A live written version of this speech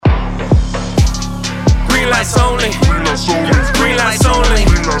lights only. Green lights only.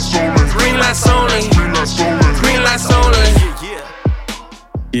 Green lights only. Green lights only.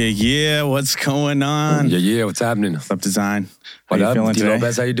 Yeah, what's going on? Yeah, what's happening? What's up, Design? How What you up, feeling D. today?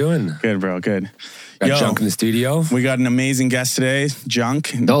 Lopez? How you doing? Good, bro, good. Got Junk in the studio. We got an amazing guest today,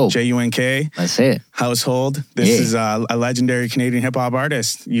 Junk, Dope. J-U-N-K. That's it. Household. This is a legendary Canadian hip-hop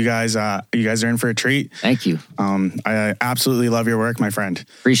artist. You guys are in for a treat. Thank you. I absolutely love your work, my friend.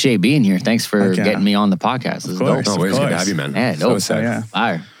 Appreciate being here. Thanks for Okay. getting me on the podcast. This is course. dope. Oh, it's good to course. have you, man. Yeah, dope. So Yeah.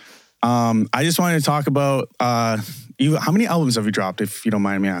 Fire. I just wanted to talk about you. How many albums have you dropped, if you don't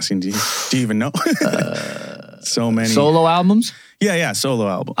mind me asking? Do you even know? So many. Solo albums? Yeah, solo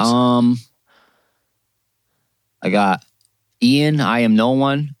albums. I got Ian, I Am No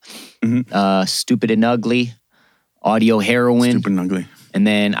One, Mm-hmm. Stupid and Ugly, Audio Heroin, Stupid and ugly. and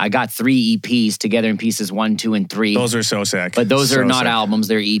then I got 3 EPs together in pieces 1, 2, and 3. Those are so sick. But those are So not sick. albums;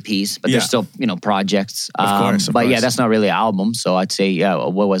 they're EPs. But Yeah. they're still, projects. Of course. But yeah, that's not really an album. So I'd say,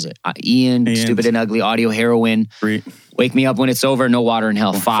 what was it? Ian, Stupid and Ugly, Audio Heroin, Three. Wake Me Up When It's Over, No Water in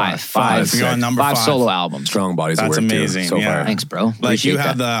Hell. Five. You're on number five five. solo albums. Strong bodies of That's work, amazing, too. So yeah. far. Thanks, bro. Like Appreciate you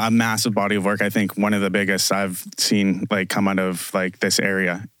have that. a massive body of work. I think one of the biggest I've seen like come out of like this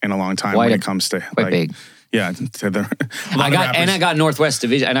area in a long time when it comes to quite like big. yeah to the. I got Northwest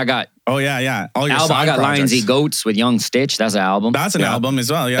Division, and I got Oh yeah. All your album. I side got Lions projects. Eat Goats with Young Stitch. That's an album. That's an album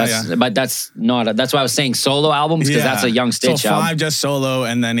as well. Yeah. But that's not. That's why I was saying solo albums because that's a Young Stitch So album. 5 just solo,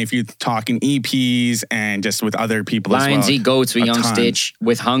 and then if you're talking EPs and just with other people as Lions well. Eat Goats with a Young ton. Stitch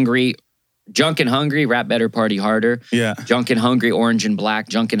with Hungry. Junk and Hungry, Rap Better, Party Harder. Yeah. Junk and Hungry, Orange and Black.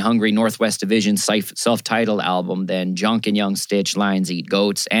 Junk and Hungry, Northwest Division, self-titled album. Then Junk and Young Stitch, Lions Eat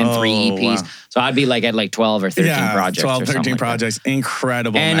Goats, and 3 EPs. wow. So I'd be like at like 12 or 13 projects. 12, or 13 something like that. projects.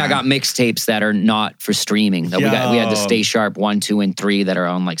 Incredible. And man. I got mixtapes that are not for streaming. That we had the Stay Sharp 1, 2, and 3 that are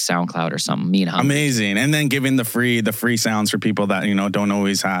on like SoundCloud or something. Me and Hungry. Amazing. And then giving the free sounds for people that, don't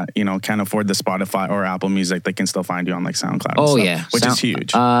always have, can't afford the Spotify or Apple Music, they can still find you on like SoundCloud. Oh, and stuff, yeah. Which is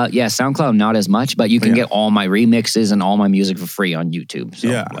huge. Yeah, SoundCloud not as much, but you can get all my remixes and all my music for free on YouTube. So,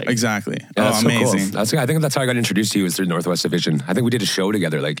 yeah, exactly. Yeah, that's so cool. amazing. I think that's how I got introduced to you was through Northwest Division. I think we did a show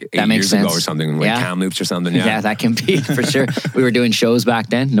together like 8 makes years ago sense. or something, like Yeah. Kamloops or something. Yeah, that can be for sure. We were doing shows back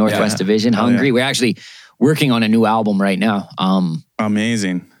then, Northwest Division, Hungry. yeah. We're actually working on a new album right now.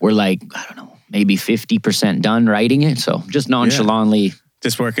 Amazing. We're like, I don't know, maybe 50% done writing it. So just nonchalantly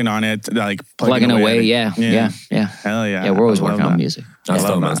Just working on it, like plugging away. Yeah. Hell yeah. Yeah, we're always I love working on that. music. That's I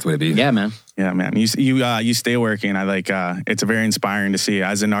love the way to be. Yeah, man. Yeah, man. You stay working. I like it's very inspiring to see.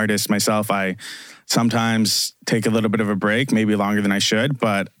 As an artist myself, I sometimes take a little bit of a break, maybe longer than I should,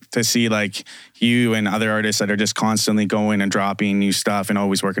 but to see like you and other artists that are just constantly going and dropping new stuff and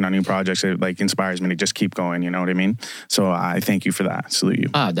always working on new projects, it like inspires me to just keep going, you know what I mean? So I thank you for that. Salute you.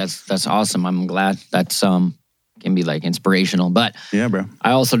 That's awesome. I'm glad that's can be like inspirational. But Yeah, bro.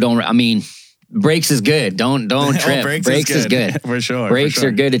 I also breaks is good. Don't trip. breaks is good. For sure. Breaks for sure.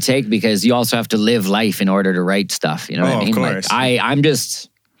 are good to take because you also have to live life in order to write stuff. You know what I of mean? course. Like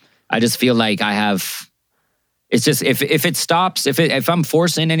I just feel like I have. It's just if it stops, if I'm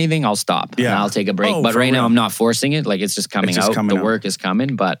forcing anything, I'll stop. Yeah. And I'll take a break. Oh, but for right now real. I'm not forcing it. Like it's just coming It's just out. coming The out. work is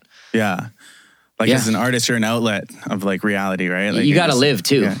coming, but Yeah. Like Yeah. as an artist, you're an outlet of like reality, right? Like you got to just- live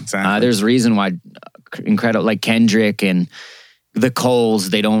too. Yeah, exactly. There's a reason why incredible like Kendrick and the Coles,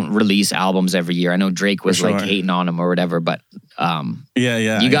 they don't release albums every year. I know Drake was like sure. hating on them or whatever, but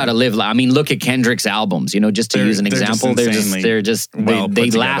yeah. you got to live. I mean, look at Kendrick's albums. Just to They're- use an they're just example, they well put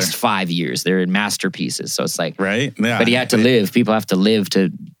together. last 5 years. They're masterpieces. So it's like, Right? Yeah. but you have to live. People have to live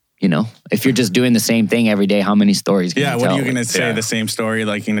to, if you're just doing the same thing every day, how many stories can Yeah, you what tell? are you going to say Yeah. the same story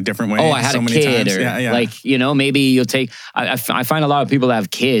like in a different way? Oh, I had so a many kid, times? or Yeah. like, maybe you'll take. I find a lot of people that have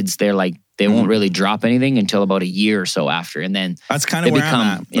kids, they're like, they won't really drop anything until about a year or so after. And then That's kind they of where I'm become,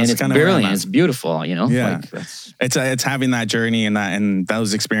 at. and That's it's kinda where I'm brilliant. at. It's beautiful, Yeah. Like, that's, It's having that journey and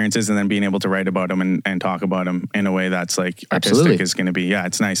those experiences and then being able to write about them and talk about them in a way that's like artistic Absolutely. is going to be. Yeah,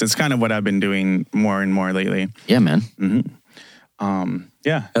 it's nice. It's kind of what I've been doing more and more lately. yeah, man. Yeah.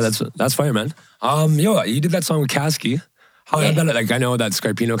 Yeah, that's fire, man. You did that song with Kasky. How I know that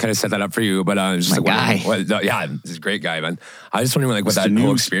Scarpino kind of set that up for you, but it's just My like, guy. this is a great guy, man. I was just wondering what that Mr.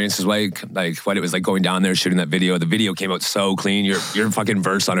 whole News. experience is like what it was like going down there shooting that video. The video came out so clean. Your fucking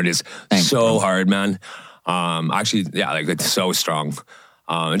verse on it is Thanks, so bro. hard, man. Actually, yeah, like it's so strong.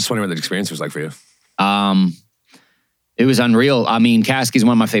 I just wondering what the experience was like for you. It was unreal. I mean, Kasky's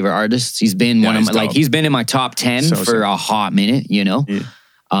one of my favorite artists. He's been one of he's my, like dope. he's been in my top 10 So for sick. a hot minute, Yeah.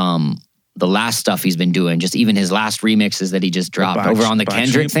 The last stuff he's been doing, just even his last remixes that he just dropped Black- over on the Black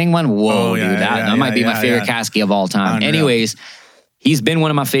Kendrick Sheep? thing one. Whoa, Oh, yeah, dude, that yeah, might be yeah, my favorite yeah. Kasky of all time. Unreal. Anyways, He's been one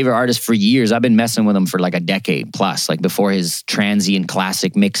of my favorite artists for years. I've been messing with him for like a decade plus, like before his transient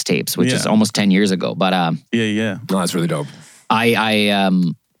classic mixtapes, which is almost 10 years ago. But Yeah. No, that's really dope.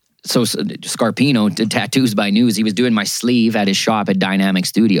 So Scarpino did Tattoos by News. He was doing my sleeve at his shop at Dynamic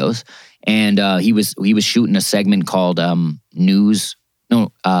Studios, and he was shooting a segment called News.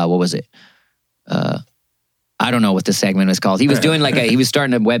 No, what was it? I don't know what the segment was called. He was doing he was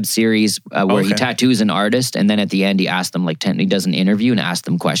starting a web series where he tattoos an artist, and then at the end he asked them he does an interview and asks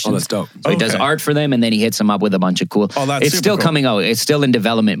them questions. Oh, that's dope. So he does art for them, and then he hits them up with a bunch of cool. Oh, that's it's still cool. coming out. It's still in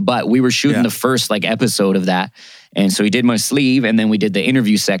development, but we were shooting the first episode of that. And so he did my sleeve, and then we did the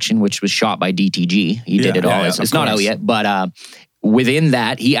interview section, which was shot by DTG. He did it all. It's not out yet, but within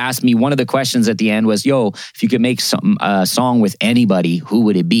that, he asked me, one of the questions at the end was, yo, if you could make a song with anybody, who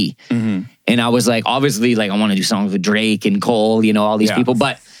would it be? Mm-hmm. And I was like, obviously, I want to do songs with Drake and Cole, all these people.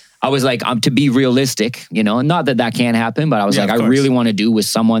 But I was like, to be realistic, not that can't happen, but I was I really want to do with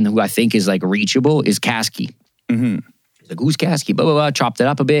someone who I think is reachable is Caskey. Mm-hmm. He's like, who's Caskey? Blah, blah, blah. Chopped it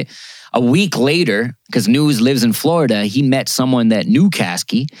up a bit. A week later, because News lives in Florida, he met someone that knew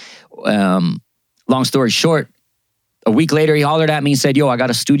Caskey. Long story short, a week later, he hollered at me and said, yo, I got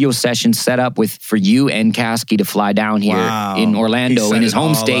a studio session set up for you and Caskey to fly down here in Orlando, in his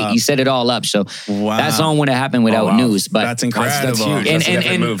home state. He set it all up. So that song wouldn't have happened without News. But that's incredible. That's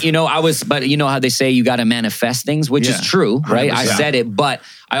huge. And but you know how they say you got to manifest things, which is true, right? 100%. I said it, but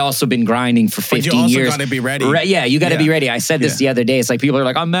I also been grinding for 15 years. But you also got to be ready. Right, yeah, you got to be ready. I said this the other day. It's like people are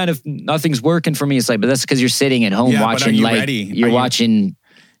like, oh man, if nothing's working for me. It's like, but that's because you're sitting at home watching watching.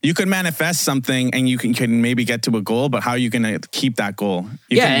 You could manifest something and you can maybe get to a goal, but how are you going to keep that goal?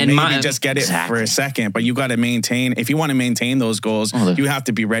 You can maybe just get it for a second, but you got to maintain. If you want to maintain those goals, you have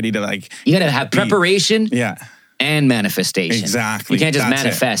to be ready to You got to have preparation. Yeah. And manifestation. Exactly. You can't just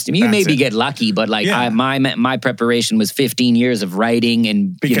manifest. I mean, you maybe get lucky, but my preparation was 15 years of writing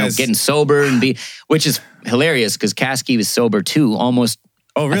and getting sober which is hilarious because Caskey was sober too, almost.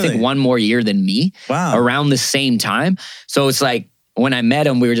 Oh, really? I think one more year than me. Wow. Around the same time. So it's like, when I met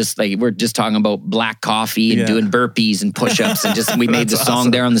him, we were just talking about black coffee and doing burpees and push-ups and we made the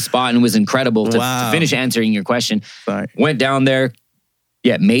song there on the spot, and it was incredible. To finish answering your question, went down there,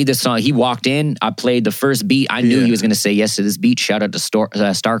 made the song. He walked in, I played the first beat. I knew he was going to say yes to this beat. Shout out to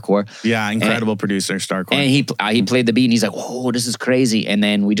Starcore. Yeah, incredible producer, Starcore. And he played the beat and he's like, whoa, this is crazy. And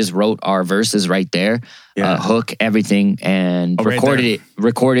then we just wrote our verses right there, hook, everything, and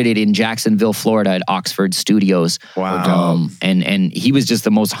recorded it in Jacksonville, Florida at Oxford Studios. Wow. And he was just the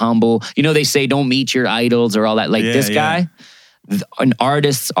most humble. They say don't meet your idols or all that. This guy, an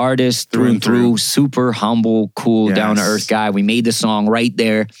artist through and through, super humble, cool, down-to-earth guy. We made the song right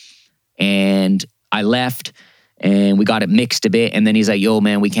there, and I left, and we got it mixed a bit, and then he's like, yo,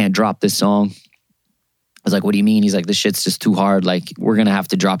 man, we can't drop this song. I was like, what do you mean? He's like, this shit's just too hard. We're going to have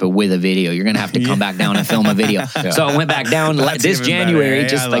to drop it with a video. You're going to have to come back down and film a video. So I went back down this January,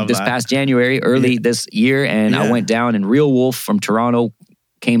 past January, early this year, and I went down, and Real Wolf from Toronto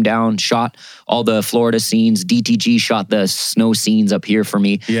came down, shot all the Florida scenes. DTG shot the snow scenes up here for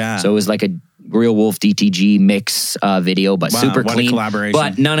me. Yeah. So it was like a Real Wolf DTG mix video, but super clean. Collaboration.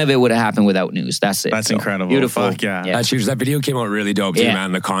 But none of it would have happened without News. That's it. That's incredible. Beautiful. Fuck yeah. That's huge. That video came out really dope too,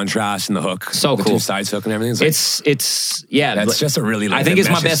 man. The contrast and the hook. So the cool. Two sides hook and everything. It's That's just a really. I think it's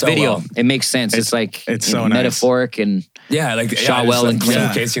my best video. Well. It makes sense. It's so metaphoric and shot well and clean.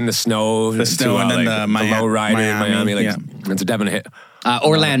 Showcasing the snow, and then the low rider in Miami. It's a definite hit.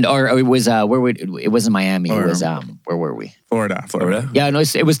 Orlando, or it was it wasn't Miami. It was where were we? Florida. Yeah, no,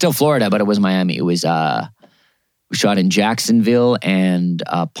 it was still Florida, but it was Miami. It was we shot in Jacksonville and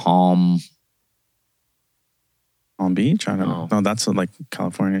Palm Beach. I don't know. No, that's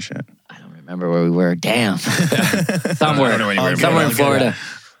California shit. I don't remember where we were. Damn, somewhere in Florida.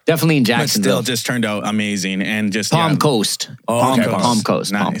 Definitely in Jacksonville. But still just turned out amazing and just Palm Coast. Palm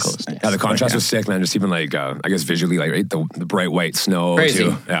Coast. Nice. Yeah, the contrast was sick, man. Just even I guess visually, right? The bright white snow. Crazy.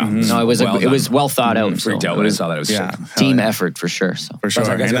 Too. Yeah. Mm-hmm. No, it was well thought out. Freaked out when I saw that. It was sick. Team effort for sure. So. For sure.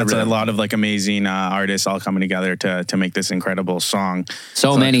 That's a lot of amazing artists all coming together to make this incredible song.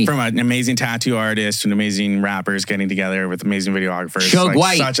 So many. From an amazing tattoo artist to an amazing rappers getting together with amazing videographers. Shug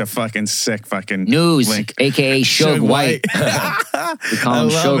White. Such a fucking sick fucking News, link. a.k.a. Shug White. We call him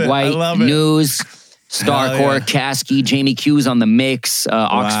Shug White. News, Starcore, Caskey, Jamie Q's on the mix,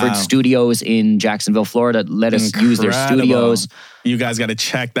 Oxford Studios in Jacksonville, Florida. Let us use their studios. You guys got to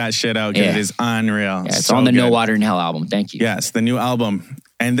check that shit out because it is unreal. Yeah, it's on the No Water in Hell album. Thank you. Yes, the new album.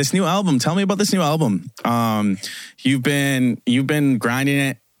 And this new album, tell me about this new album. You've been grinding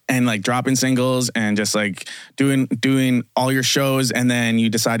it and dropping singles and just doing all your shows, and then you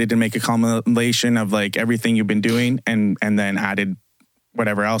decided to make a compilation of everything you've been doing and then added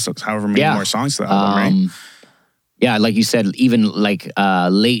whatever else, however many more songs to the album, right? Yeah, like you said, even like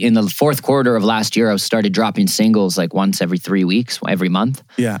late in the fourth quarter of last year, I started dropping singles like once every 3 weeks, every month.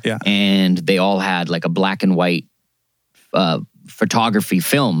 Yeah. And they all had like a black and white photography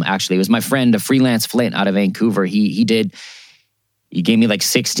film, actually. It was my friend, Freelance Flint out of Vancouver. He gave me like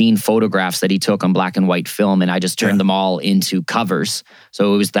 16 photographs that he took on black and white film, and I just turned them all into covers.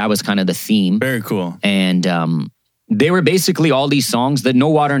 So that was kind of the theme. Very cool. And they were basically all these songs. The No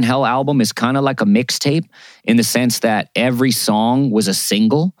Water in Hell album is kind of like a mixtape in the sense that every song was a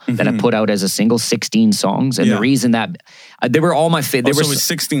single that I put out as a single, 16 songs. And the reason that they were all my favorite. So it was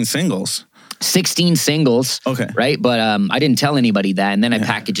 16 singles. 16 singles, right? But I didn't tell anybody that, and then I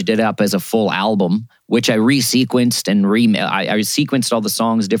packaged it up as a full album, which I resequenced and I sequenced all the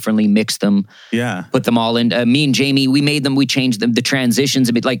songs differently, mixed them, put them all in. Me and Jamie, we changed them, the transitions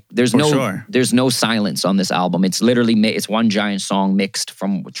a bit. Like there's no silence on this album. It's literally it's one giant song mixed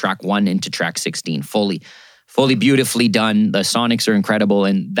from track 1 into track 16, fully beautifully done. The sonics are incredible,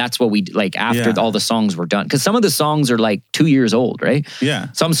 and that's what we like after all the songs were done. Because some of the songs are like 2 years old, right? Yeah.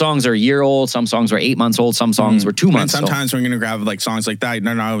 Some songs are a year old, some songs were 8 months old, some songs were 2 months old. Sometimes we're going to grab like songs like that.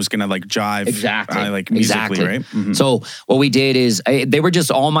 No, I was going to like jive. Musically, right? Mm-hmm. So what we did is, they were just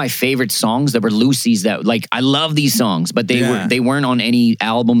all my favorite songs that were Lucy's that like, I love these songs, but they weren't on any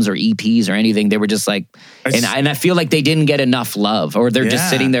albums or EPs or anything. They were just like, and I feel like they didn't get enough love, or they're just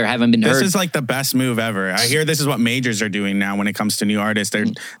sitting there, haven't been heard. This is like the best move ever. I hear this is what majors are doing now when it comes to new artists.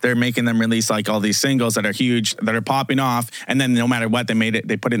 They're making them release like all these singles that are huge, that are popping off, and then no matter what, they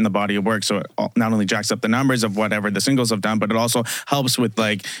put it in the body of work. So it not only jacks up the numbers of whatever the singles have done, but it also helps with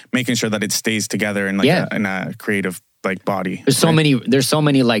like making sure that it stays together in like in a creative like body. There's so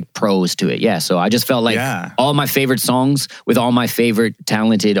many like pros to it. Yeah. So I just felt like all my favorite songs with all my favorite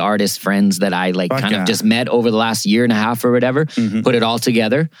talented artist friends that I like of just met over the last year and a half or whatever, put it all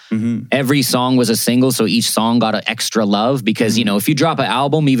together. Every song was a single. So each song got an extra love because, you know, if you drop an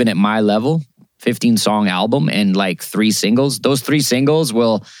album, even at my level, 15 song album and like 3 singles, those 3 singles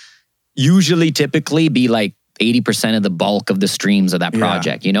will typically be like 80% of the bulk of the streams of that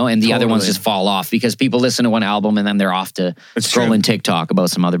project, you know, and the other ones just fall off because people listen to one album and then they're off to scrolling TikTok about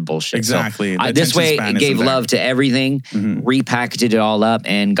some other bullshit. Exactly. So this way it gave love to everything, repackaged it all up,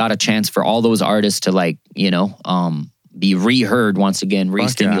 and got a chance for all those artists to like, you know, be reheard once again,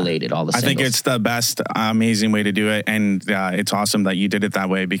 re-stimulated all the singles. I think it's the best, amazing way to do it. And it's awesome that you did it that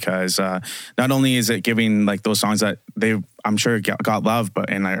way because not only is it giving like those songs that I'm sure got love,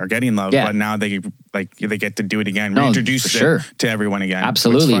 and are getting love, but now they get to do it again, reintroduce it to everyone again.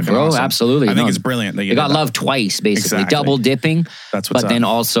 Absolutely, bro. Awesome. Absolutely. I think it's brilliant that you got love twice, basically. Double dipping. That's what's up. Then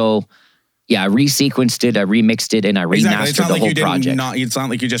also, I resequenced it, I remixed it, and I remastered the whole project. It's not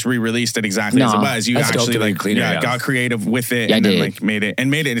like you just re-released it exactly as it was. You actually like got creative with it and then like made it.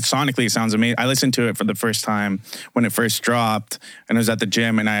 Sonically, it sounds amazing. I listened to it for the first time when it first dropped, and I was at the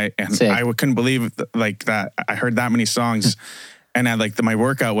gym, and I couldn't believe like that I heard that many songs. And my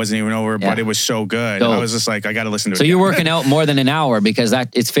workout wasn't even over, but it was so good. I was just like, I got to listen to it. So you're working out more than an hour because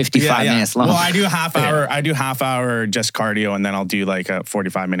it's 55 minutes long. Well, I do half hour just cardio, and then I'll do like a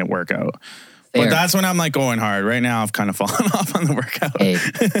 45-minute workout. But that's when I'm like going hard. Right now, I've kind of fallen off on the workout. Hey,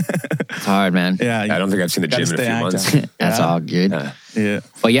 it's hard, man. I don't think I've seen the gym in a few months. That's all good. Yeah.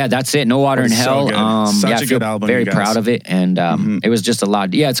 But that's it. No Water in Hell. Such a good album. Very proud of it. And it was just a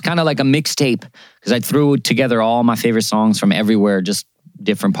lot. Yeah, it's kind of like a mixtape because I threw together all my favorite songs from everywhere, just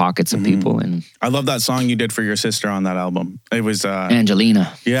different pockets of people. And I love that song you did for your sister on that album. It was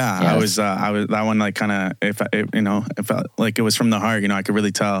Angelina. I was that one like kind of it felt like it was from the heart. You know, I could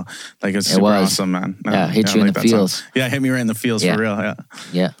really tell like it's super awesome, man. Hit you in the feels. Song. Yeah, hit me right in the feels for real.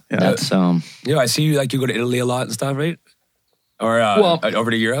 Yeah. That's I see you like you go to Italy a lot and stuff, right? Or over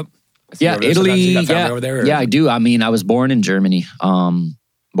to Europe. Italy. Over there, I do. I mean, I was born in Germany.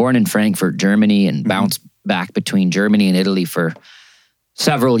 Born in Frankfurt, Germany, and bounced back between Germany and Italy for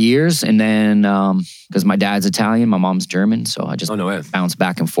several years, and then because my dad's Italian, my mom's German, so I just bounced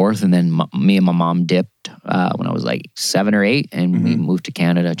back and forth. And then me and my mom dipped when I was like 7 or 8, and we moved to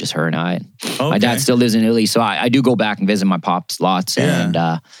Canada, just her and I. My dad still lives in Italy, so I do go back and visit my pops lots. And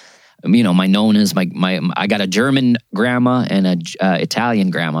my nonas, I got a German grandma and a Italian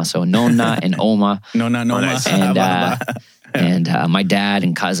grandma, so Nonna and Oma. Nonna. And my dad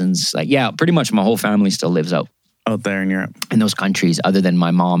and cousins, pretty much my whole family still lives out there in Europe, in those countries, other than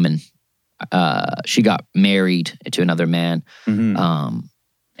my mom, and she got married to another man, and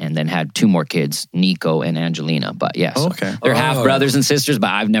and then had 2 more kids, Nico and Angelina. But yeah, so they're half brothers and sisters,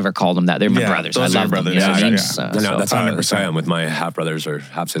 but I've never called them that. They're my brothers. I love them. You know what I mean? No, that's 100%. I am with my half brothers or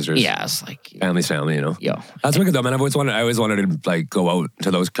half sisters. Yeah, it's like family's family, you know. Yeah, that's wicked though, man. I always wanted to like go out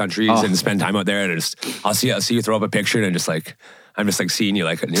to those countries and spend time out there, and I'll see you throw up a picture and just like. I'm just like seeing you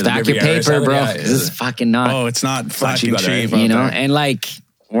like stack your paper, bro. This is fucking not. Oh, it's not fucking cheap, you know. And like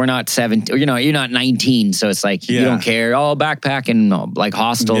we're not 17. You know, you're not 19, so it's like you don't care. Oh, backpacking, like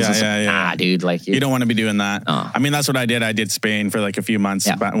hostels. Nah, dude. Like you don't want to be doing that. I mean, that's what I did. I did Spain for like a few months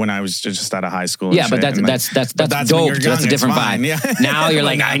when I was just out of high school. Yeah, but that's dope. That's a different vibe. Yeah. Now you're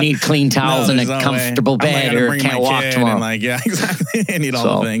like, I need clean towels and a comfortable bed, or can't walk tomorrow. Like, yeah, exactly. I need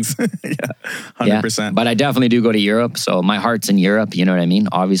all the things. 100%. But I definitely do go to Europe. So my heart's in Europe. You know what I mean?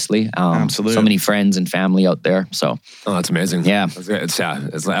 Obviously, absolutely. So many friends and family out there. So that's amazing. Yeah, it's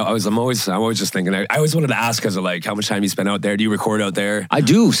like I'm always just thinking. I always wanted to ask because of like how much time you spend out there. Do you record out there? I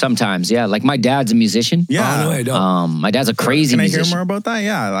do sometimes. Yeah, like my dad's a musician. Yeah, no, I don't. My dad's a crazy musician. Can I hear more about that?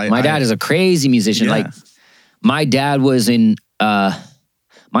 Yeah, my dad is a crazy musician. Yeah. Like my dad was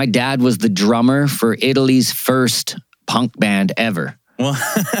my dad was the drummer for Italy's first punk band ever.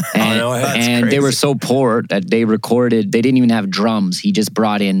 And they were so poor that they didn't even have drums. He just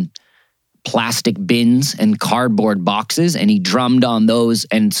brought in plastic bins and cardboard boxes and he drummed on those.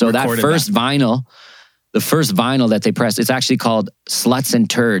 And so the first vinyl that they pressed, it's actually called Sluts and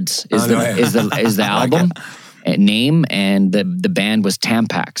Turds is the album name, and the band was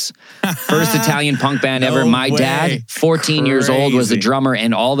Tampax. First Italian punk band ever. My dad, 14 years old, was the drummer,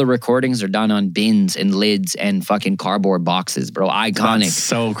 and all the recordings are done on bins and lids and fucking cardboard boxes, bro. Iconic. That's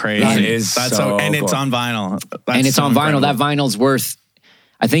so crazy. That's so and cool. It's on vinyl. And it's on vinyl. That vinyl's worth,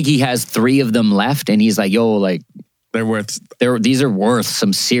 I think he has 3 of them left, and he's like, yo, like, these are worth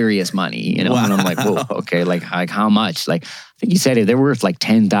some serious money, you know? Wow. And I'm like, whoa, okay, like how much? Like, I think he said they're worth like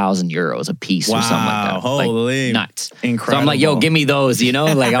 10,000 euros a piece or something like that. Holy. Like, nuts. Incredible. So I'm like, yo, give me those, you know?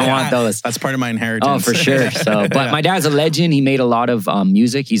 Like, I want those. That's part of my inheritance. Oh, for sure. So, but my dad's a legend. He made a lot of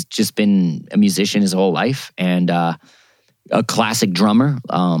music. He's just been a musician his whole life. And, a classic drummer,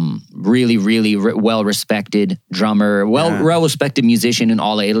 really, really well-respected drummer, well-respected musician in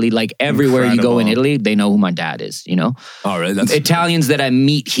all of Italy. Like everywhere you go in Italy, they know who my dad is, you know? Oh, really? Italians that I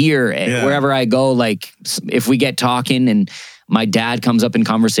meet here, wherever I go, like if we get talking and my dad comes up in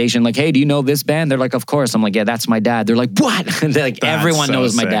conversation, like, hey, do you know this band? They're like, of course. I'm like, yeah, that's my dad. They're like, what? They're like, everyone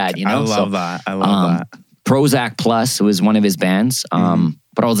knows my dad, you know? I love that. Prozac Plus was one of his bands.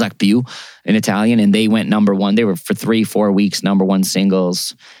 Prozac Più in Italian, and they went number 1. They were for 3-4 weeks #1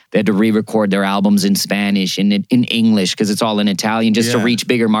 singles. They had to re-record their albums in Spanish and in English because it's all in Italian just to reach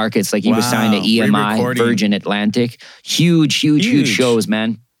bigger markets. Like he was signed to EMI, Virgin Atlantic. Huge shows,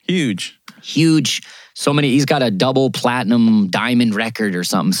 man. Huge. So many. He's got a double platinum diamond record or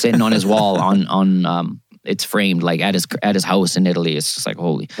something sitting on his wall on it's framed like at his house in Italy. It's just like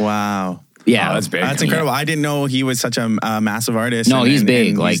holy. Wow. Yeah, that's big. That's incredible. I didn't know he was such a massive artist. No, he's big.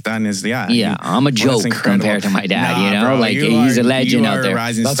 And like he's done his I'm a joke compared to my dad. You know, bro, like he's a legend out there. A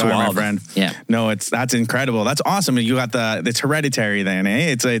rising star, my friend. Yeah. No, that's incredible. That's awesome. You got it's hereditary then,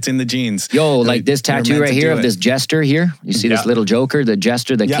 eh? It's in the genes. Yo, like this tattoo right here of this jester here. You see this little joker, the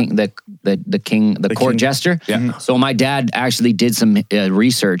jester, the king, the court jester. Yeah. So my dad actually did some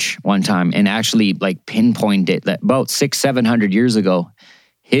research one time and actually like pinpointed it that about 600-700 years ago.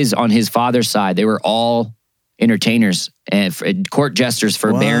 On his father's side, they were all entertainers and court jesters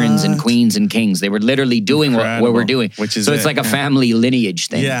for barons and queens and kings. They were literally doing what we're doing. It's like a family lineage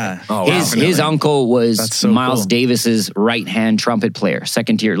thing. Yeah. Oh, his uncle was Miles Davis's right-hand trumpet player,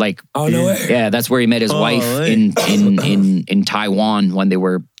 second tier. Like, oh no way. Yeah, that's where he met his wife in Taiwan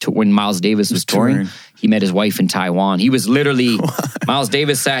when Miles Davis was touring. He met his wife in Taiwan. He was literally Miles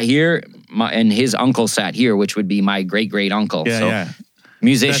Davis sat here, and his uncle sat here, which would be my great uncle. Yeah.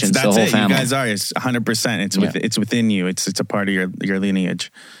 Musicians, that's the whole family. You guys are. It's 100%. It's within you. It's a part of your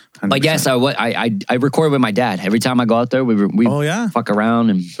lineage. 100%. But yes, I record with my dad every time I go out there. We fuck around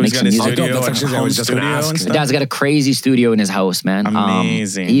and make some music. My dad's got a crazy studio in his house, man.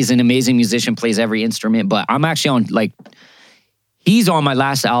 Amazing. He's an amazing musician. Plays every instrument. But I'm actually on he's on my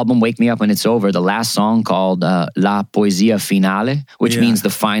last album, Wake Me Up When It's Over. The last song called La Poesia Finale, which means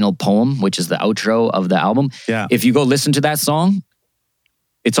the final poem, which is the outro of the album. Yeah. If you go listen to that song.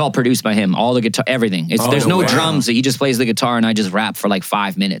 It's all produced by him, all the guitar, everything. There's no drums. He just plays the guitar and I just rap for like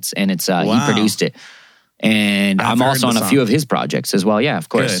 5 minutes and it's he produced it. And I'm also on a few of his projects as well. Yeah, of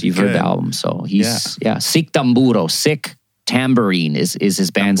course. You've heard the album. So he's, Sick Tamburo, Sick Tambourine is his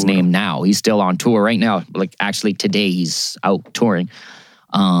band's name now. He's still on tour right now. Like actually today he's out touring.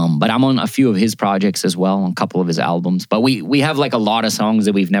 But I'm on a few of his projects as well, on a couple of his albums. But we have like a lot of songs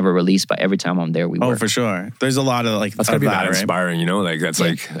that we've never released, but every time I'm there, we work. Oh, for sure. There's a lot of like that's gotta be that inspiring, you know? Like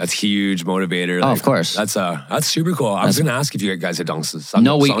that's huge motivator. Of course. That's super cool. I was gonna ask if you guys had done songs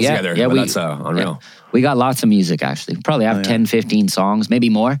together. Yeah, that's unreal. Yeah. We got lots of music actually. Probably have 10, 15 songs, maybe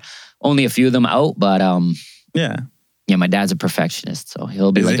more. Only a few of them out, but yeah, my dad's a perfectionist, so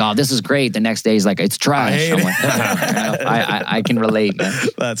he'll be oh, this is great. The next day he's like, it's trash. I'm like, I can relate, man.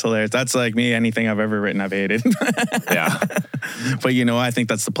 That's hilarious. That's like me. Anything I've ever written, I've hated. Yeah. But I think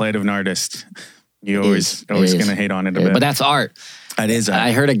that's the plight of an artist. You always going to hate on it a bit. But that's art. That is art.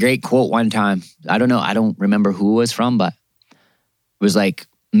 I heard a great quote one time. I don't know. I don't remember who it was from, but it was like,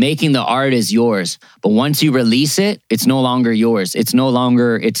 making the art is yours. But once you release it, it's no longer yours. It's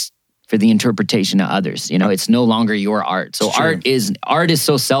for the interpretation of others. It's no longer your art. So art is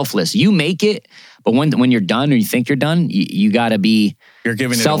so selfless. You make it, but when you're done or you think you're done, you got to be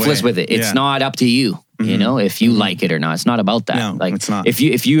selfless with it. It's not up to you. Mm-hmm. If you like it or not. It's not about that. No, it's not. If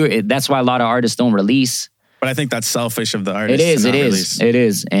you, that's why a lot of artists don't release. But I think that's selfish of the artist. It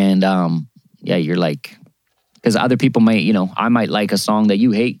is. And you're like, because other people might, I might like a song that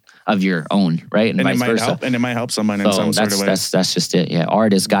you hate of your own, right? And vice versa. And it might help someone in some sort of way. That's just it. Yeah,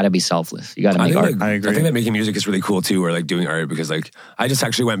 art has got to be selfless. You got to make art. I agree. I think that making music is really cool too, or like doing art, because like I just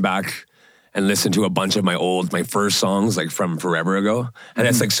actually went back and listened to a bunch of my first songs like from forever ago, and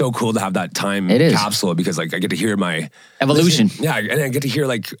it's like so cool to have that time capsule, because like I get to hear my evolution. And I get to hear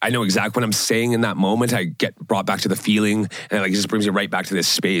like I know exactly what I'm saying in that moment. I get brought back to the feeling, and it just brings me right back to this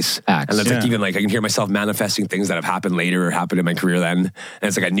space. And that's like even like I can hear myself manifesting things that have happened later or happened in my career then, and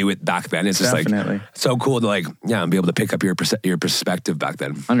it's like I knew it back then. It's just like so cool to like and be able to pick up your perspective back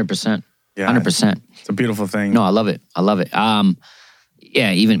then. 100%. Yeah, 100%. It's a beautiful thing. No, I love it.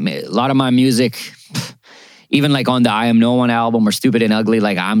 Yeah, even a lot of my music, even like on the I Am No One album or Stupid and Ugly,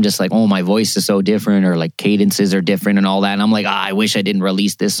 like I'm just like, oh, my voice is so different, or like cadences are different and all that. And I'm like, I wish I didn't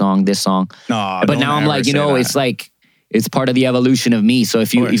release this song. No, but now I'm like, it's like, it's part of the evolution of me. So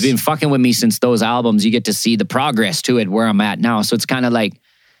if you've been fucking with me since those albums, you get to see the progress to it where I'm at now. So it's kind of like,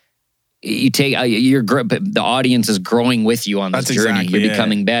 you take the audience is growing with you on this journey. You're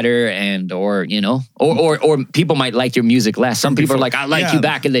becoming better, or people might like your music less. Some people are like, I like you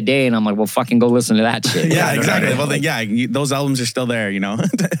back in the day, and I'm like, well, fucking go listen to that shit. Yeah, exactly. Well, those albums are still there.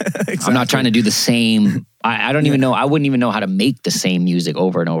 Exactly. I'm not trying to do the same. I don't even know. I wouldn't even know how to make the same music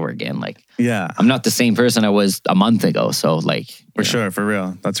over and over again. Like, I'm not the same person I was a month ago. So like, for sure, for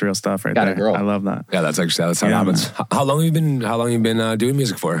real, that's real stuff right there. I love that. Yeah, that's how it happens. How long have you been doing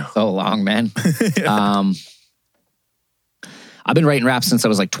music for? So long, man. I've been writing raps since I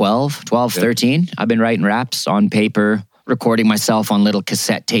was like 12, 13. I've been writing raps on paper, recording myself on little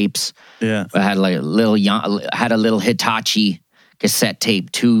cassette tapes. Yeah, I had like a little Hitachi cassette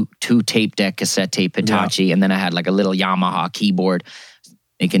tape, two tape deck cassette tape Hitachi, and then I had like a little Yamaha keyboard,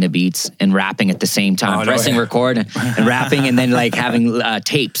 making the beats and rapping at the same time, pressing record and rapping, and then like having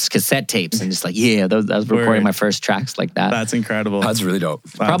cassette tapes, and just like I was recording my first tracks like that. That's incredible. That's really dope.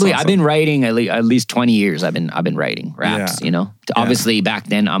 Probably awesome. I've been writing at least 20 years. I've been writing raps. Obviously back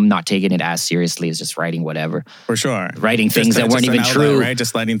then I'm not taking it as seriously as just writing whatever. For sure, writing things that weren't even true. Right,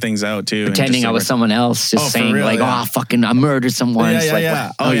 just letting things out too, pretending I was someone else, just saying real, fucking I murdered someone. You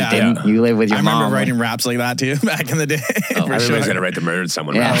didn't. You live with your mom. I remember writing raps like that too back in the day. Everybody's gonna write the murdered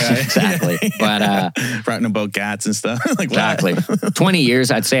someone. Yeah, exactly. But writing about cats and stuff. Like exactly. 20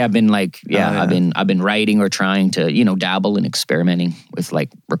 years, I'd say I've been like, I've been writing or trying to, dabble in experimenting with like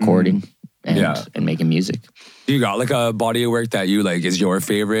recording and making music. Do you got like a body of work that you like is your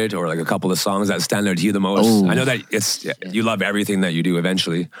favorite, or like a couple of songs that stand out to you the most? I know that you love everything that you do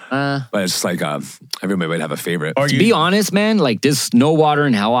eventually, but it's like everybody might have a favorite. To be honest, man, like this No Water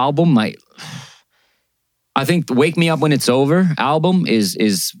in Hell album I think Wake Me Up When It's Over album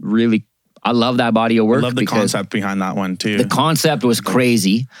is really, I love that body of work. I love the concept behind that one too. The concept was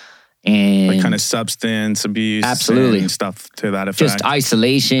crazy. And like kind of substance abuse, absolutely, and stuff to that effect. Just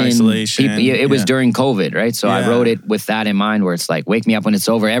isolation. It was during COVID, right? So I wrote it with that in mind, where it's like, wake me up when it's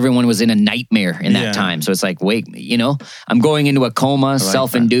over. Everyone was in a nightmare in that time. So it's like, I'm going into a coma,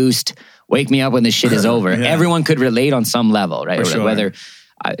 self-induced. Wake me up when this shit is over. Everyone could relate on some level, right? Sure. Whether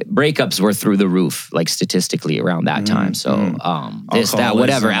breakups were through the roof, like statistically around that time. So this, that,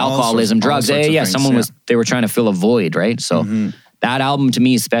 whatever, alcoholism, drugs. Someone they were trying to fill a void, right? So that album to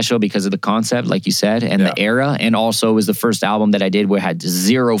me is special because of the concept, like you said, and the era. And also it was the first album that I did where it had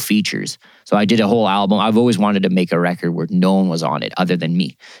 0 features. So I did a whole album. I've always wanted to make a record where no one was on it other than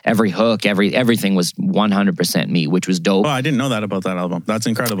me. Every hook, everything was 100% me, which was dope. Oh, I didn't know that about that album. That's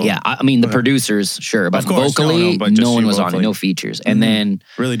incredible. Yeah, I mean, the producers, sure. But vocally, no one was on it. No features. And then...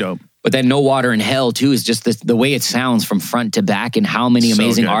 Really dope. But then No Water in Hell, too, is just the way it sounds from front to back and how many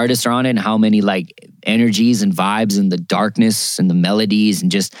amazing artists are on it and how many like energies and vibes and the darkness and the melodies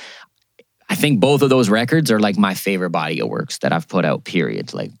and just... I think both of those records are like my favorite body of works that I've put out,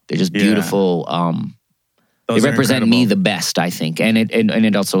 period. Like they're just beautiful. They represent me the best, I think. And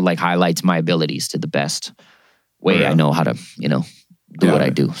it also like highlights my abilities to the best way I know how to, do what I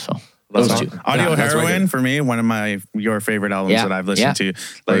do. So... Those two. Audio Heroin for me, one of your favorite albums that I've listened to.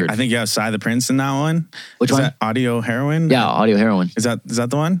 Like I think you have Cy the Prince in that one. Which one? That Audio Heroin? Yeah, Audio Heroin. Is that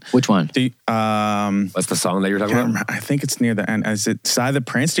the one? Which one? What's the song that you're talking about? I think it's near the end. Is it Cy the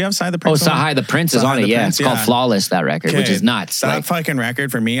Prince? Do you have Cy the Prince? Oh, Cy the Prince is on it. Yeah, it's called Flawless. That record, which is nuts. That fucking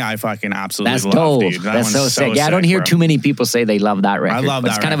record for me, I fucking absolutely love. That's dope. Dude. That's so sick. Yeah, I don't hear too many people say they love that record. I love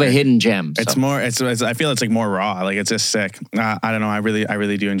that. It's kind of a hidden gem. It's more. I feel it's like more raw. Like it's just sick. I don't know. I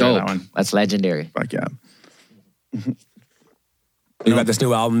really do enjoy that one. That's legendary. Fuck yeah. You got this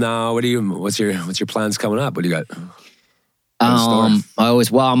new album now. What's your plans coming up? What do you got?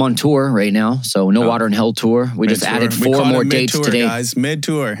 I'm on tour right now. So No Water in Hell tour. We just added 4 more dates today. Guys,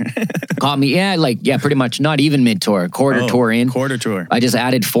 mid-tour. Caught me, pretty much not even mid-tour. Quarter tour in. Quarter tour. I just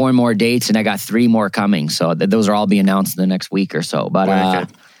added 4 more dates and I got 3 more coming. So those are all be announced in the next week or so. But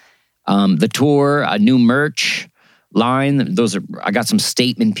the tour, new merch line, I got some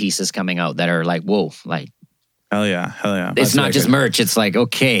statement pieces coming out that are like, whoa, like, hell yeah. It's not just merch. It's like,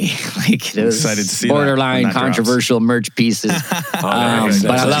 okay, like I'm excited to see borderline that controversial merch pieces. But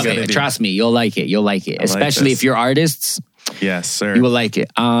I love it. Trust me, you'll like it. Especially if you're artists. Yes, sir. You will like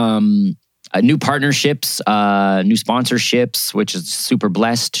it. New partnerships, new sponsorships, which is super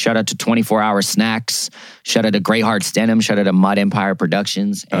blessed. Shout out to 24 Hour Snacks. Shout out to Grey Hearts Denim. Shout out to Mud Empire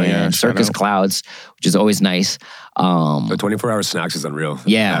Productions and Circus Clouds, which is always nice. The 24 Hour Snacks is unreal.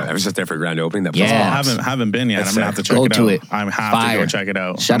 Yeah. I was just there for grand opening. I haven't been yet. I'm going to have to check it out. Go to it. I have to go check it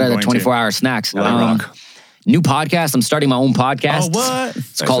out. Shout out to 24 Hour Snacks. New podcast. I'm starting my own podcast. Oh, what?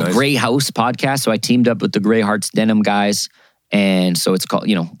 It's called Grey House Podcast. So I teamed up with the Grey Hearts Denim guys. And so it's called,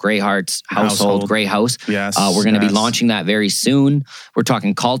 Grey Hearts Household, Grey House. Yes. We're going to be launching that very soon. We're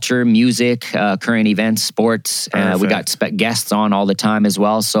talking culture, music, current events, sports. We got guests on all the time as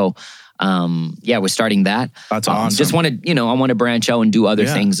well. So, we're starting that. That's awesome. Just want to, I want to branch out and do other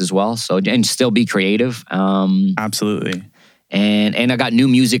things as well. So, and still be creative. Absolutely. And I got new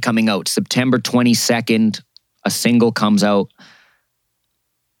music coming out. September 22nd, a single comes out.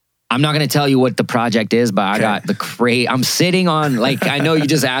 I'm not going to tell you what the project is, but I got I'm sitting on, like, I know you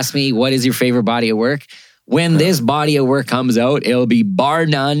just asked me, what is your favorite body of work? When this body of work comes out, it'll be bar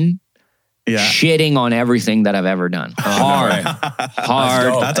none, shitting on everything that I've ever done. Hard.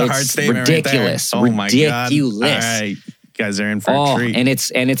 That's a hard statement. Ridiculous. Right there. Oh my God. Ridiculous. All right. You guys are in for a treat. And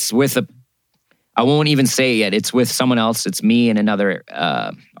it's with I won't even say it yet. It's with someone else. It's me and another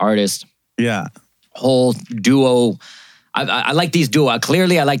artist. Yeah. Whole duo. I like these duo.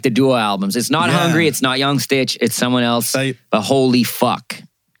 Clearly, I like the duo albums. It's not Hungry. It's not Young Stitch. It's someone else. But holy fuck.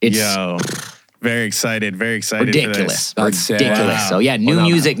 It's very excited. Very excited ridiculous. for this. Ridiculous. Wow. So new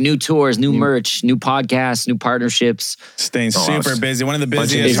music, new tours, new merch, new podcasts, new partnerships. Staying super busy. One of the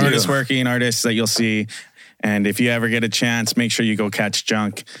busiest, hardest working artists that you'll see. And if you ever get a chance, make sure you go catch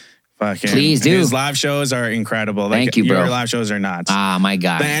Junk. Please do. His live shows are incredible. Thank you, bro. Your live shows are nuts. Ah, my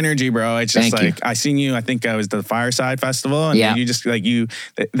God. The energy, bro. It's just I seen you, I think I was the Fireside Festival. And you just the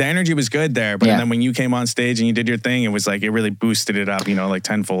energy was good there. But then when you came on stage and you did your thing, it was like, it really boosted it up, like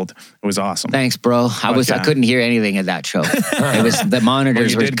tenfold. It was awesome. Thanks, bro. I couldn't hear anything at that show. It was, the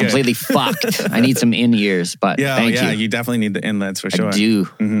monitors were completely fucked. I need some in-ears, but thank you. You definitely need the inlets for sure. I do.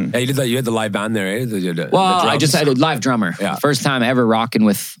 Mm-hmm. Yeah, you had the live band there, eh? I just had a live drummer. Yeah. First time ever rocking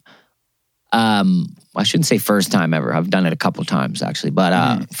with... I shouldn't say first time ever. I've done it a couple times actually,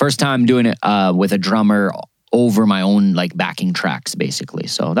 but first time doing it with a drummer over my own like backing tracks, basically.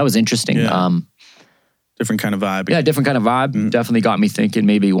 So that was interesting. Yeah. Different kind of vibe. Yeah, different kind of vibe. Definitely got me thinking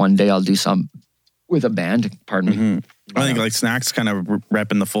maybe one day I'll do some with a band. Pardon me. I think like Snack's kind of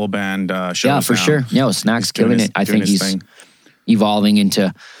repping the full band shows. Yeah, for sure. Yeah, Snack's killing it. I think he's evolving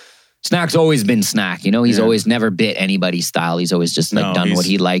into. Snack's always been Snack, He's always never bit anybody's style. He's always just done what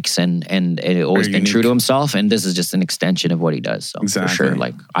he likes and always been true to himself. And this is just an extension of what he does. So for sure,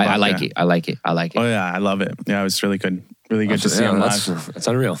 like I like it. I like it. Oh yeah, I love it. Yeah, it was really good. Really good to see him live. That's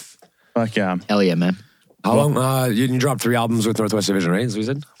unreal. Fuck yeah. Hell yeah, man. How long? You dropped 3 albums with Northwest Division, right? As we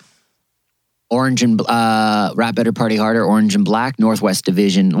said. Orange and Rap Better Party Harder, Orange and Black, Northwest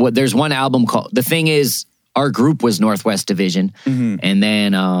Division. There's one album called. The thing is, our group was Northwest Division, and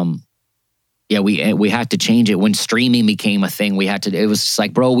then we had to change it when streaming became a thing. We had to. It was just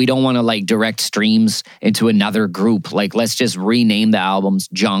like, bro, we don't want to like direct streams into another group. Like, let's just rename the albums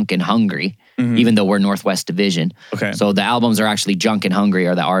Junk and Hungry, even though we're Northwest Division. Okay. So the albums are actually Junk and Hungry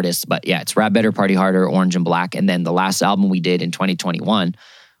are the artists, but yeah, it's Rap Better Party Harder, Orange and Black, and then the last album we did in 2021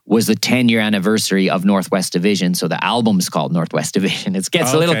 was the 10-year anniversary of Northwest Division. So the album's called Northwest Division. It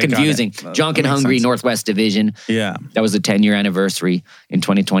gets a little confusing. Junk and Hungry, sense. Northwest Division. Yeah. That was the 10-year anniversary in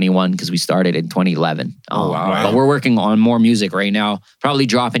 2021 because we started in 2011. Oh, wow. But we're working on more music right now. Probably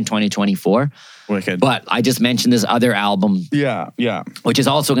drop in 2024. Wicked. But I just mentioned this other album. Yeah. Which is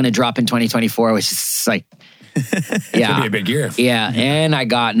also going to drop in 2024, which is like... Yeah. It'll be a big year. Yeah. And I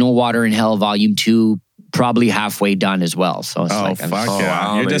got No Water in Hell Volume 2 probably halfway done as well. So it's fuck yeah.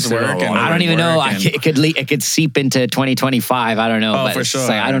 Wow, you're just working. I don't even know. It could seep into 2025. I don't know. Oh, but for sure.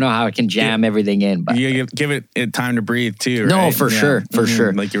 Like, I don't know how I can jam everything in. But you give it time to breathe too, right? No, for sure.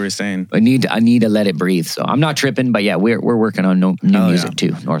 Like you were saying. I need to let it breathe. So I'm not tripping, but yeah, we're working on new music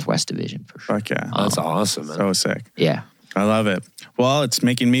too. Northwest Division for sure. Fuck yeah. That's awesome, man. So sick. Yeah. I love it. Well, it's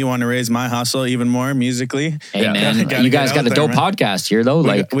making me want to raise my hustle even more musically. Hey, man. You guys got a dope podcast here, though.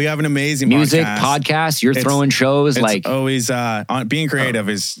 We have an amazing music podcast. You're throwing shows. It's always being creative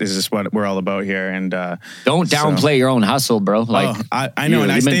is just what we're all about here. And don't downplay your own hustle, bro. I know,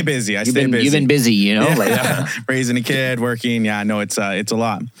 and I stay busy. You've been busy, you know, raising a kid, working. Yeah, no, it's a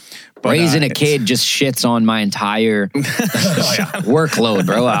lot. But, raising a kid just shits on my entire workload,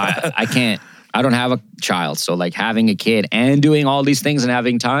 bro. I can't. I don't have a child, so like having a kid and doing all these things and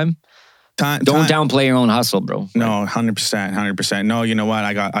having time. Don't downplay your own hustle, bro. No, 100%. No, you know what?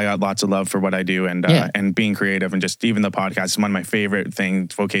 I got lots of love for what I do and being creative and just even the podcast is one of my favorite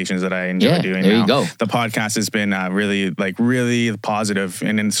vocations that I enjoy doing. There you go. The podcast has been really positive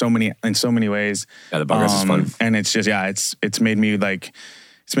and in so many ways. Yeah, the podcast is fun, and it's just it's made me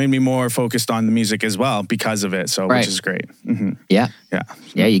It's made me more focused on the music as well because of it. So, which is great. Mm-hmm. Yeah.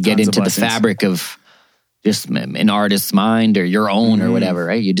 You get into the fabric of just an artist's mind or your own or whatever,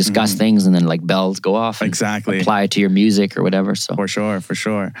 right? You discuss things and then like bells go off. Exactly. Apply it to your music or whatever. So for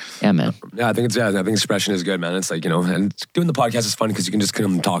sure. Yeah, man. Yeah, I think expression is good, man. It's like, you know, and doing the podcast is fun because you can just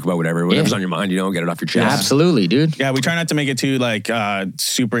come talk about whatever's on your mind, you know, get it off your chest. Yeah, absolutely, dude. Yeah, we try not to make it too like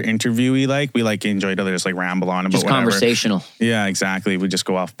super interviewy. We enjoy to just ramble on about just whatever. Conversational. Yeah, exactly. We just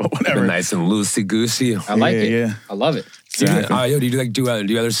go off about whatever. Nice and loosey goosey. I like it. Yeah. I love it. Exactly. Do you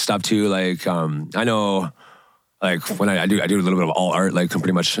do other stuff too? Like I know. Like when I do a little bit of all art. Like I'm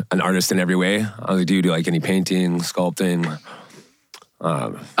pretty much an artist in every way. Do you do like any painting, sculpting?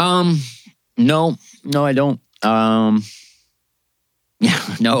 No, I don't. Yeah,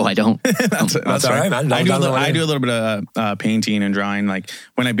 no, I don't. That's all right, man. I do a little bit of painting and drawing. Like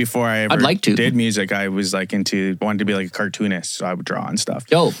before I ever did music, I was wanted to be like a cartoonist, so I would draw and stuff.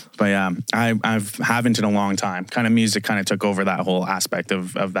 Dope. But yeah, I haven't in a long time. Kind of music kind of took over that whole aspect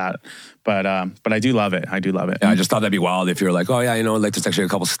of that. But I do love it. Yeah, I just thought that'd be wild if you're like, oh yeah, you know, like there's actually a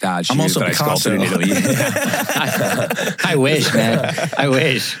couple statues I'm also that I sculpted in Italy. I wish, man. I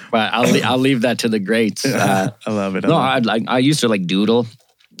wish, but I'll leave that to the greats. I love it. I used to doodle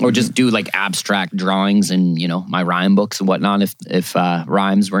or just do abstract drawings and my rhyme books and whatnot if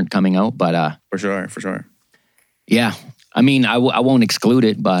rhymes weren't coming out. But for sure. Yeah, I mean, I won't exclude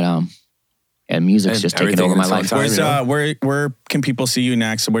it, but and music's just taking over my life. Where can people see you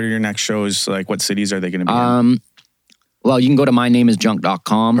next? What are your next shows? Like, what cities are they going to be in? Well, you can go to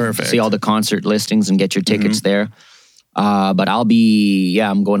mynameisjunk.com. Perfect. See all the concert listings and get your tickets there. But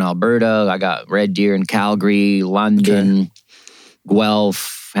I'm going to Alberta. I got Red Deer in Calgary, London,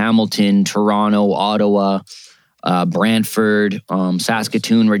 Guelph, Hamilton, Toronto, Ottawa, Brantford,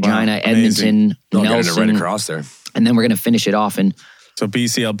 Saskatoon, Regina, Edmonton, Nelson. Right across there. And then we're going to finish it off in So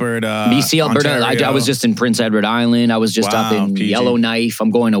BC, Alberta. I was just in Prince Edward Island. I was just up in PG. Yellowknife. I'm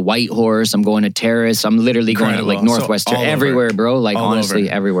going to Whitehorse. I'm going to Terrace. I'm literally going to Northwest. Everywhere, bro. Honestly,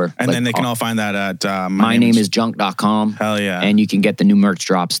 everywhere. And then they can all find that at mynameisjunk.com. Hell yeah. And you can get the new merch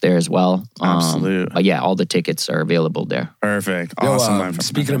drops there as well. Absolutely. But yeah, all the tickets are available there. Perfect. Awesome.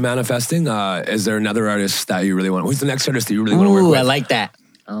 Speaking of manifesting, is there another artist that you really want? Who's the next artist that you really want to work with? I like that.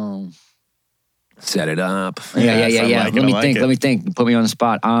 Set it up. Yeah. Let me think. Put me on the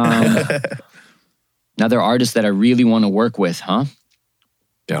spot. Another artist that I really want to work with, huh?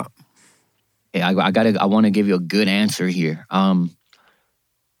 Yeah. Yeah, I want to give you a good answer here. No,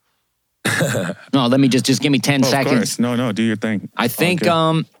 let me just give me 10 seconds. Of course. No, do your thing. I think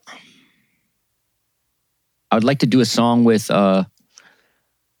I would like to do a song with,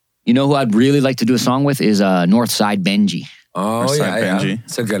 you know who I'd really like to do a song with is Northside Benji. Oh, Benji. Yeah.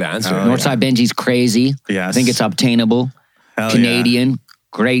 That's a good answer. Northside Benji's crazy. Yes. I think it's obtainable. Hell Canadian,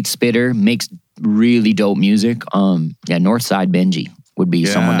 great spitter, makes really dope music. Northside Benji would be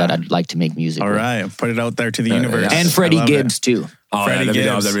someone that I'd like to make music with. All right. Put it out there to the universe. And Freddie Gibbs, too. Oh, Freddie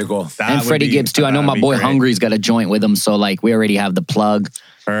Gibbs. That'd be cool. And Freddie Gibbs, too. I know my boy Hungry's got a joint with him, so like we already have the plug.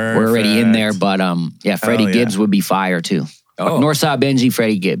 Perfect. We're already in there, but Freddie Gibbs would be fire, too. Oh. Northside Benji,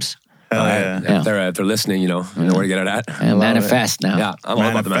 Freddie Gibbs. Hell yeah. If they're listening, you know where to get it at. And manifest now. Yeah, I'm all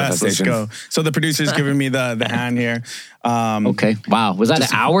about the manifestation. Let's go. So the producer's giving me the hand here. Okay. Wow. Was that an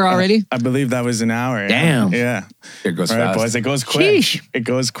hour already? I believe that was an hour. Damn. Yeah. It goes All right, fast. boys. It goes quick. Sheesh. It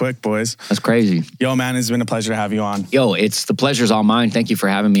goes quick, boys. That's crazy. Yo, man, it's been a pleasure to have you on. Yo, it's the pleasure's all mine. Thank you for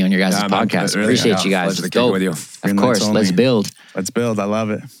having me on your guys' podcast. Really, Appreciate you guys. Pleasure to It's kick it dope. with you. Of course. Let's build. Let's build. I love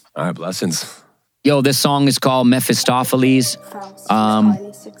it. All right, blessings. Yo, this song is called Mephistopheles.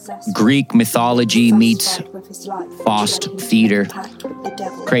 Greek mythology meets Faust theater.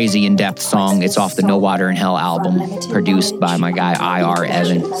 Crazy in-depth song. It's off the No Water in Hell album, produced by my guy IR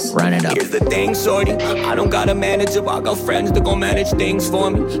Evan. Run it up. Here's the thing, shorty. I don't got a manager, I got friends that gon' manage things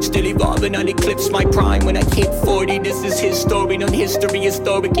for me. Still evolving, I'll eclipse my prime when I hit 40. This is his story, not history.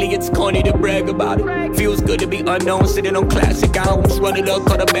 Historically, it's corny to brag about it. Feels good to be unknown, sitting on classic albums. Run it up,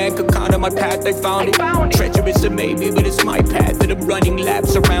 cut a bank account on my path, I found it. Treacherous to maybe, but it's my path that I'm running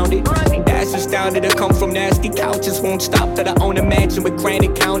laps around it. That's astounded, I come from nasty couches. Won't stop till I own a mansion with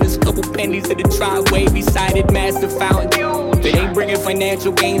granite counters. Couple pennies in the driveway beside it, massive fountain. If it ain't bringing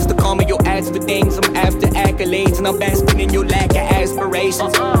financial gains, to call me your ads for things. I'm after accolades and I'm basking in your lack of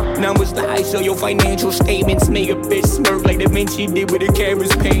aspirations. Numbers lie, show your financial statements. Make a bitch smirk like Da Vinci did with the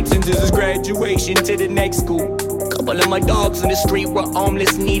canvas paintings. This is graduation to the next school. Couple of my dogs in the street were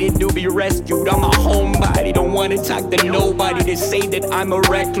homeless, needed to be rescued. I'm a homebody, don't wanna talk to nobody. They say that I'm a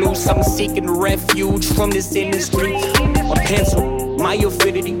recluse, I'm seeking refuge from this industry. A pencil, my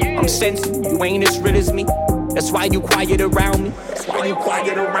affinity, I'm sensing you ain't as real as me. That's why you quiet around me. That's why you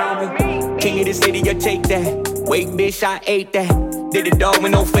quiet around me. King of the city, I take that. Wait, bitch, I ate that. Did it dog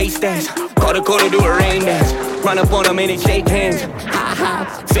with no face dance. Call the quarter, do a rain dance. Run up on them and they shake hands. Ha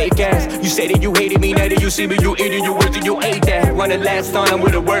ha, fake ass. You said that you hated me, now that you see me, you eating your words and you ate that. Run the last time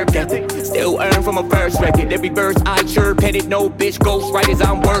with a work ethic. Still earn from a first record. Every verse I chirp, headed no bitch, ghost writers,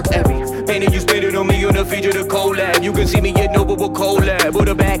 I'm worth ethic. Painting you spit it on me on the feature the collab. You can see me get noble collab. With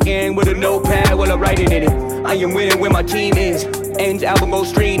a back end, with a notepad while I'm writing in it. I am winning where my team is. Ends album go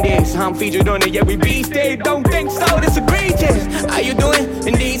stream this. I'm featured on it, yeah, we beast it. Don't think so, this egregious. How you doing?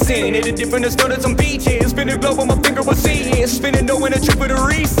 Indecent. It is different than started some beaches. Spin a globe on my finger, we'll see it. Spinning, knowing a trip with a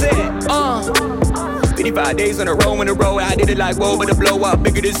reset. 55 days in a row. I did it like whoa, but a blow up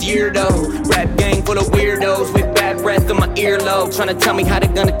bigger this year though. Rap gang full of weirdos with bad breath in my earlobe. Trying to tell me how they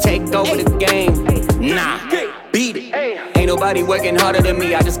gonna take over the game. Nah, beat it. Ain't nobody working harder than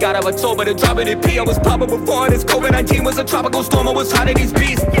me. I just got out of October to drop it in P. I was popping before this COVID-19 was a tropical storm. I was hot at these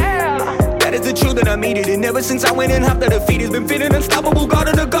beasts. That is the truth that I needed. And ever since I went and hopped at the feet, it's been feeling unstoppable.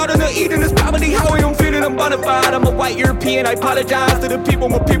 Garden of Eden is probably how I am feeling. I'm bonafide. I'm a white European. I apologize to the people.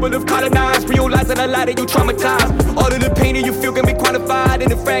 My people have colonized. Realizing a lot of you traumatized. All of the pain that you feel can be quantified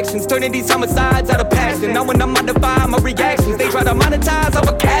into fractions. Turning these homicides out of passion. Now when I modify my reactions, they try to monetize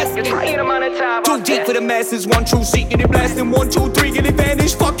our casket. Too deep for the masses. One true seeking it blasting. 1, 2, 3 get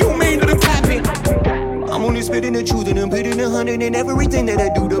advantage. Fuck you mean to the capping. I'm only spitting the truth and I'm putting 100 in everything that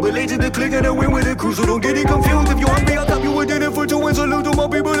I do. Double A to the click and I win with the crew, so don't get it confused. If you want me, I'll top you with dinner for 2 and salute to my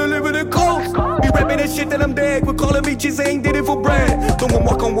people that live in the coast. Be rapping that shit that I'm dead, but calling me just ain't did it for bread. Don't want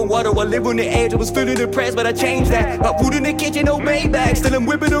walk on one water, I live on the edge. I was feeling depressed, but I changed that. Got food in the kitchen, no Maybach. Still I'm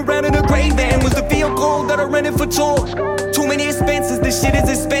whipping around in a gray van. Was the vehicle that I rented for tours. Too many expenses, this shit is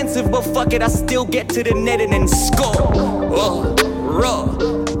expensive, but fuck it, I still get to the net and then score.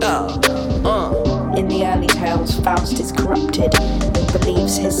 In the early tales, Faust is corrupted,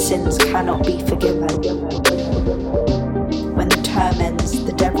 believes his sins cannot be forgiven. When the term ends,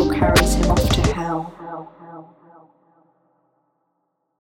 the devil carries him off to hell.